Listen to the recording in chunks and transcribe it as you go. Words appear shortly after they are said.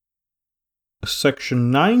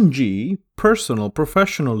Section 9G, Personal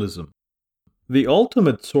Professionalism. The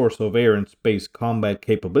ultimate source of air and space combat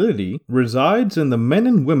capability resides in the men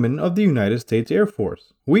and women of the United States Air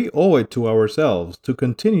Force. We owe it to ourselves to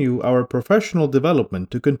continue our professional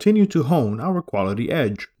development, to continue to hone our quality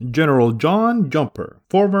edge. General John Jumper,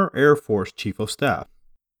 former Air Force Chief of Staff.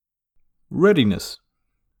 Readiness.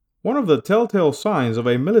 One of the telltale signs of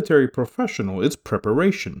a military professional is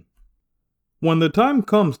preparation. When the time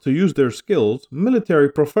comes to use their skills,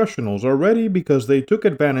 military professionals are ready because they took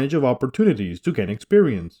advantage of opportunities to gain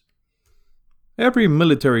experience. Every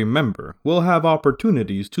military member will have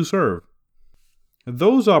opportunities to serve.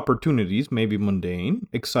 Those opportunities may be mundane,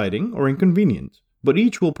 exciting, or inconvenient, but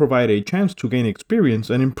each will provide a chance to gain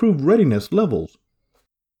experience and improve readiness levels.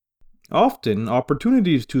 Often,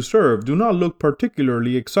 opportunities to serve do not look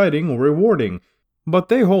particularly exciting or rewarding, but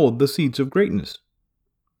they hold the seeds of greatness.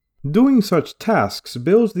 Doing such tasks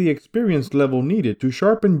builds the experience level needed to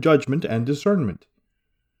sharpen judgment and discernment.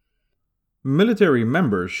 Military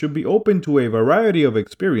members should be open to a variety of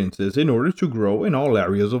experiences in order to grow in all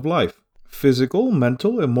areas of life: physical,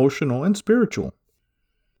 mental, emotional, and spiritual.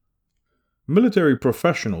 Military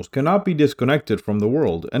professionals cannot be disconnected from the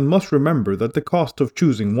world and must remember that the cost of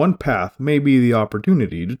choosing one path may be the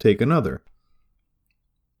opportunity to take another.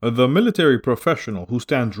 The military professional who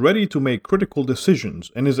stands ready to make critical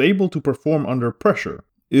decisions and is able to perform under pressure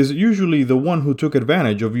is usually the one who took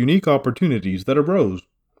advantage of unique opportunities that arose.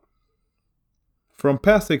 From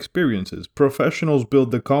past experiences, professionals build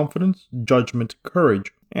the confidence, judgment,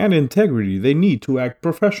 courage, and integrity they need to act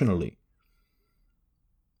professionally.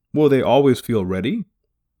 Will they always feel ready?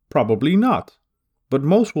 Probably not, but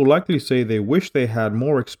most will likely say they wish they had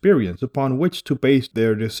more experience upon which to base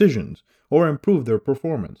their decisions or improve their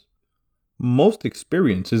performance. Most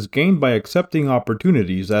experience is gained by accepting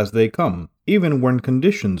opportunities as they come, even when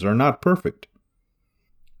conditions are not perfect.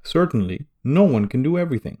 Certainly, no one can do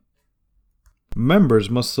everything. Members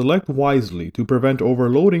must select wisely to prevent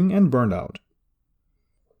overloading and burnout.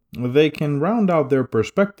 They can round out their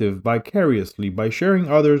perspective vicariously by sharing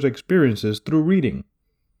others' experiences through reading.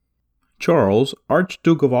 Charles,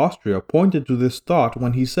 Archduke of Austria, pointed to this thought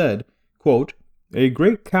when he said, quote, "A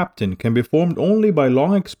great captain can be formed only by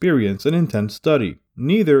long experience and intense study.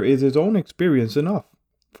 Neither is his own experience enough,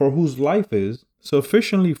 for whose life is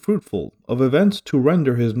sufficiently fruitful of events to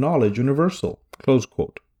render his knowledge universal." Close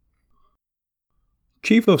quote.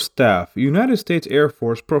 Chief of Staff, United States Air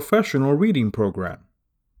Force Professional Reading Program.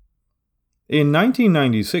 In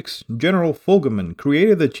 1996, General Fulgeman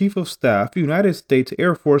created the Chief of Staff, United States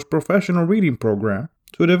Air Force Professional Reading Program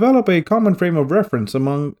to develop a common frame of reference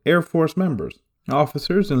among Air Force members,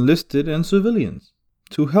 officers, enlisted, and civilians,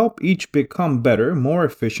 to help each become better, more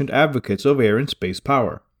efficient advocates of air and space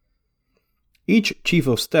power. Each Chief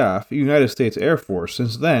of Staff, United States Air Force,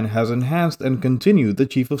 since then has enhanced and continued the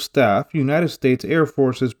Chief of Staff, United States Air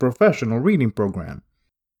Force's Professional Reading Program.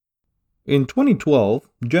 In 2012,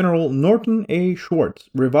 General Norton A. Schwartz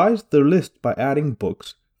revised the list by adding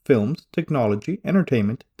books, films, technology,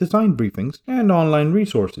 entertainment, design briefings, and online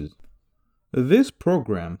resources. This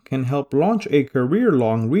program can help launch a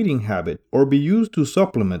career-long reading habit or be used to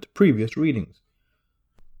supplement previous readings.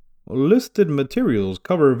 Listed materials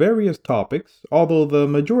cover various topics, although the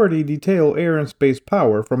majority detail air and space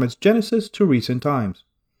power from its genesis to recent times.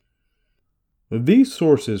 These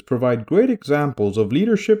sources provide great examples of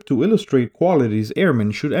leadership to illustrate qualities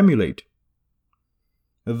airmen should emulate.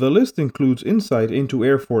 The list includes insight into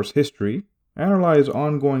Air Force history, analyze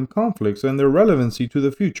ongoing conflicts and their relevancy to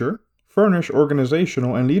the future, furnish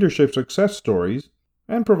organizational and leadership success stories,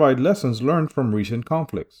 and provide lessons learned from recent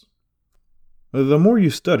conflicts. The more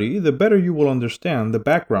you study, the better you will understand the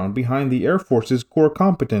background behind the Air Force's core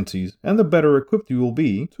competencies, and the better equipped you will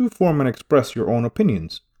be to form and express your own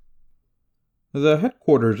opinions. The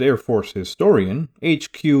Headquarters Air Force Historian,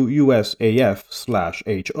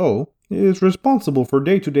 HQUSAF/HO, is responsible for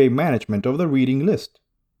day-to-day management of the reading list.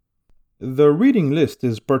 The reading list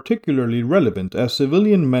is particularly relevant as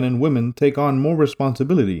civilian men and women take on more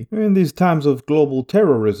responsibility in these times of global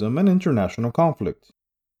terrorism and international conflict.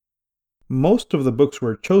 Most of the books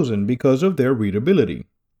were chosen because of their readability.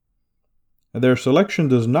 Their selection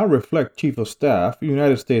does not reflect Chief of Staff,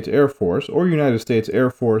 United States Air Force, or United States Air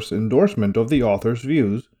Force endorsement of the author's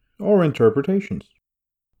views or interpretations.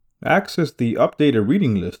 Access the updated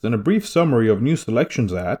reading list and a brief summary of new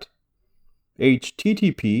selections at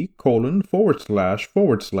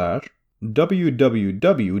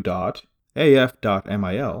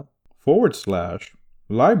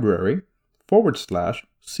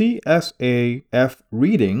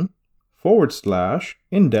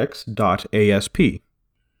reading/index.asp.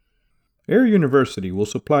 Air University will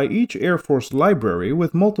supply each Air Force library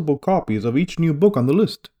with multiple copies of each new book on the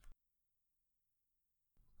list.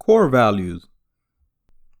 Core values.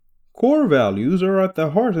 Core values are at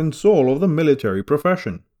the heart and soul of the military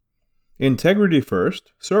profession. Integrity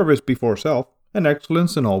first, service before self, and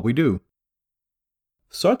excellence in all we do.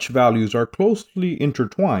 Such values are closely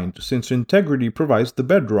intertwined since integrity provides the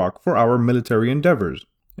bedrock for our military endeavors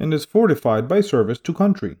and is fortified by service to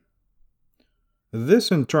country.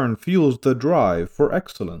 This in turn fuels the drive for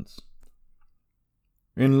excellence.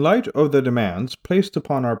 In light of the demands placed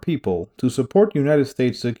upon our people to support United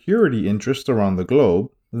States security interests around the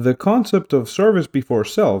globe, the concept of service before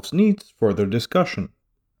self needs further discussion.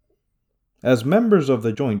 As members of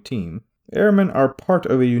the Joint Team, airmen are part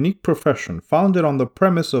of a unique profession founded on the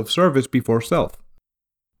premise of service before self.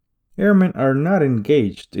 Airmen are not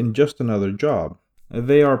engaged in just another job.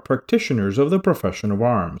 They are practitioners of the profession of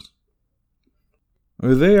arms.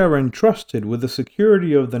 They are entrusted with the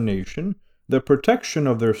security of the nation, the protection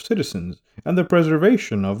of their citizens, and the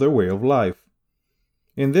preservation of their way of life.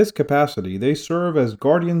 In this capacity, they serve as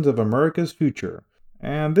guardians of America's future,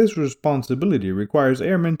 and this responsibility requires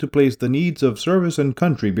airmen to place the needs of service and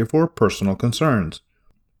country before personal concerns.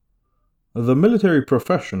 The military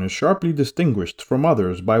profession is sharply distinguished from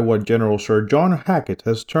others by what General Sir John Hackett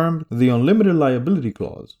has termed the unlimited liability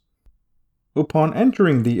clause. Upon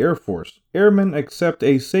entering the Air Force, airmen accept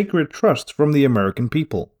a sacred trust from the American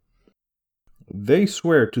people. They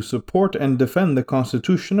swear to support and defend the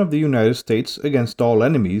Constitution of the United States against all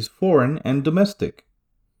enemies, foreign and domestic.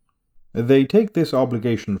 They take this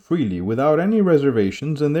obligation freely without any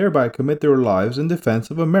reservations and thereby commit their lives in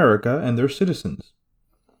defense of America and their citizens.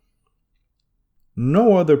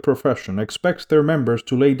 No other profession expects their members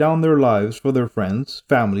to lay down their lives for their friends,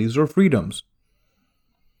 families, or freedoms.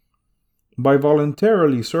 By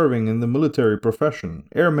voluntarily serving in the military profession,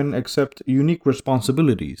 airmen accept unique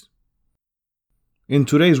responsibilities. In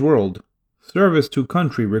today's world, service to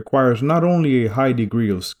country requires not only a high degree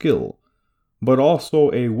of skill, but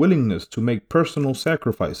also a willingness to make personal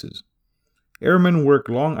sacrifices. Airmen work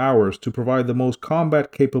long hours to provide the most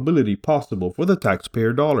combat capability possible for the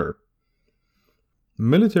taxpayer dollar.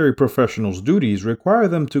 Military professionals' duties require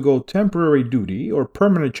them to go temporary duty or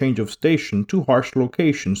permanent change of station to harsh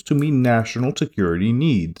locations to meet national security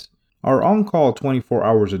needs, are on call 24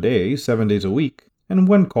 hours a day, 7 days a week, and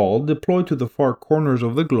when called, deploy to the far corners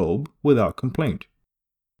of the globe without complaint.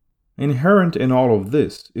 Inherent in all of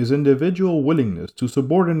this is individual willingness to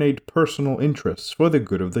subordinate personal interests for the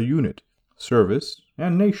good of the unit, service,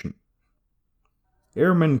 and nation.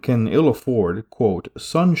 Airmen can ill afford, quote,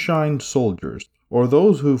 sunshine soldiers, or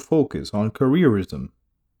those who focus on careerism.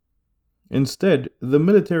 Instead, the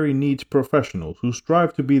military needs professionals who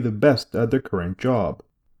strive to be the best at their current job,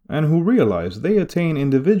 and who realize they attain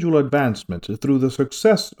individual advancement through the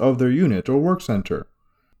success of their unit or work center.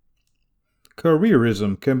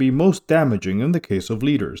 Careerism can be most damaging in the case of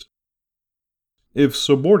leaders. If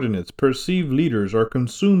subordinates perceive leaders are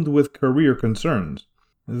consumed with career concerns,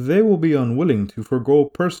 they will be unwilling to forego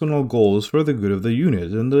personal goals for the good of the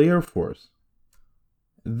unit and the Air Force.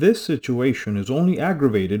 This situation is only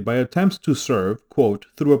aggravated by attempts to serve, quote,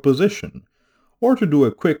 through a position, or to do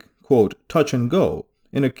a quick, quote, touch and go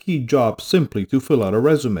in a key job simply to fill out a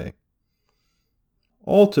resume.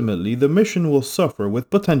 Ultimately, the mission will suffer with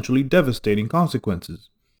potentially devastating consequences.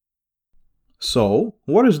 So,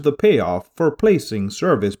 what is the payoff for placing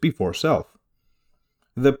service before self?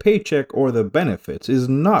 The paycheck or the benefits is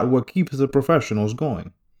not what keeps the professionals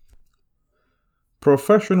going.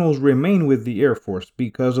 Professionals remain with the Air Force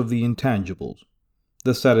because of the intangibles,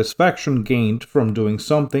 the satisfaction gained from doing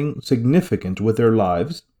something significant with their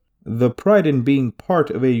lives, the pride in being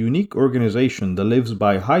part of a unique organization that lives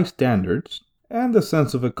by high standards, and the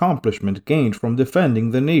sense of accomplishment gained from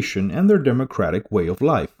defending the nation and their democratic way of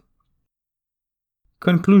life.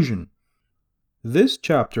 Conclusion. This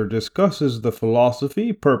chapter discusses the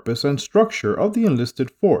philosophy, purpose, and structure of the enlisted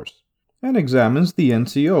force, and examines the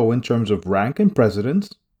NCO in terms of rank and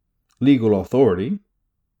precedence, legal authority,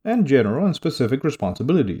 and general and specific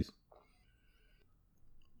responsibilities.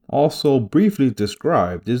 Also briefly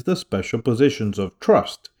described is the special positions of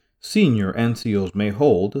trust senior NCOs may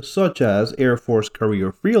hold, such as Air Force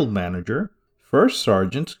Career Field Manager, First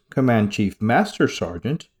Sergeant, Command Chief Master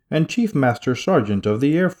Sergeant, and Chief Master Sergeant of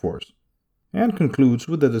the Air Force, and concludes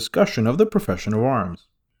with a discussion of the profession of arms.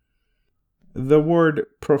 The word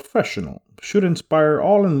professional should inspire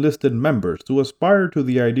all enlisted members to aspire to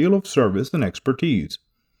the ideal of service and expertise.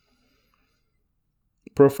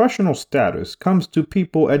 Professional status comes to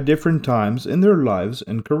people at different times in their lives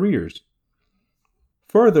and careers.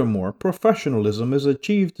 Furthermore, professionalism is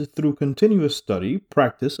achieved through continuous study,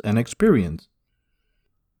 practice, and experience.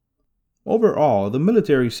 Overall, the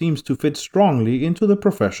military seems to fit strongly into the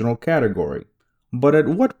professional category. But at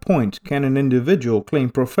what point can an individual claim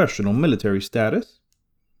professional military status?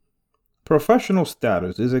 Professional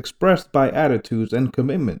status is expressed by attitudes and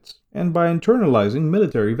commitments, and by internalizing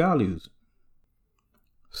military values.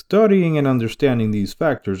 Studying and understanding these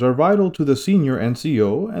factors are vital to the senior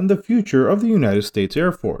NCO and the future of the United States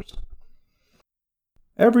Air Force.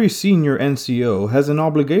 Every senior NCO has an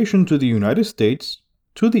obligation to the United States,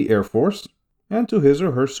 to the Air Force, and to his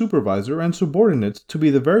or her supervisor and subordinates to be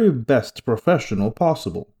the very best professional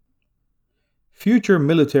possible. Future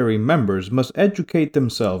military members must educate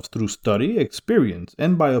themselves through study, experience,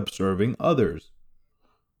 and by observing others.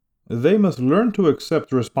 They must learn to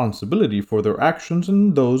accept responsibility for their actions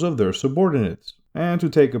and those of their subordinates, and to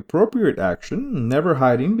take appropriate action, never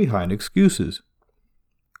hiding behind excuses.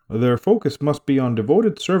 Their focus must be on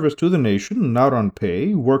devoted service to the nation, not on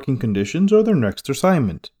pay, working conditions, or their next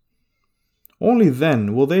assignment. Only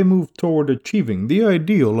then will they move toward achieving the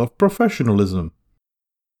ideal of professionalism.